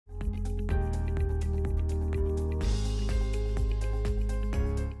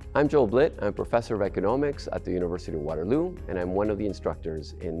I'm Joel Blitt. I'm a professor of economics at the University of Waterloo, and I'm one of the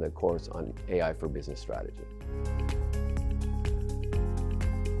instructors in the course on AI for business strategy.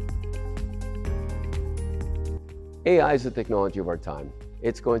 AI is the technology of our time.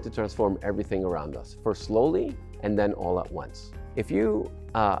 It's going to transform everything around us, first slowly and then all at once. If you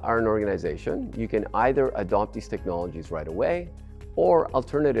are an organization, you can either adopt these technologies right away, or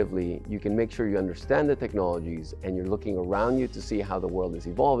alternatively, you can make sure you understand the technologies and you're looking around you to see how the world is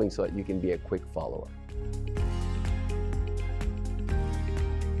evolving so that you can be a quick follower.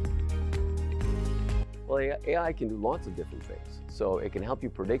 Well, AI can do lots of different things. So it can help you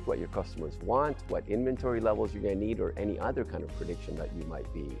predict what your customers want, what inventory levels you're going to need, or any other kind of prediction that you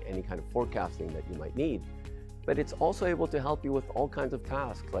might be, any kind of forecasting that you might need. But it's also able to help you with all kinds of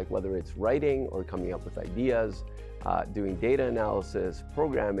tasks, like whether it's writing or coming up with ideas, doing data analysis,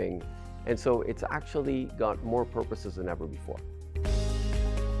 programming. And so it's actually got more purposes than ever before.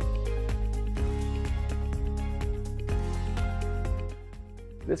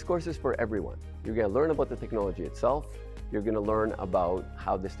 This course is for everyone. You're going to learn about the technology itself. You're going to learn about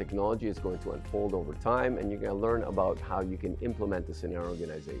how this technology is going to unfold over time, and you're going to learn about how you can implement this in your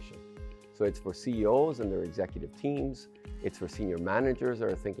organization. So it's for CEOs and their executive teams. It's for senior managers that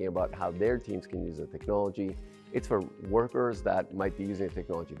are thinking about how their teams can use the technology. It's for workers that might be using the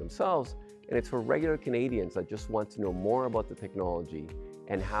technology themselves. And it's for regular Canadians that just want to know more about the technology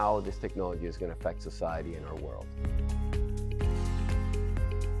and how this technology is going to affect society and our world.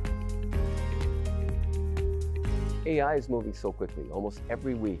 AI is moving so quickly. Almost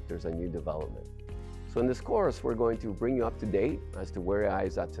every week there's a new development. So in this course, we're going to bring you up to date as to where AI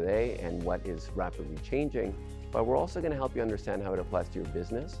is at today and what is rapidly changing. But we're also going to help you understand how it applies to your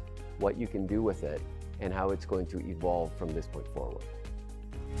business, what you can do with it, and how it's going to evolve from this point forward.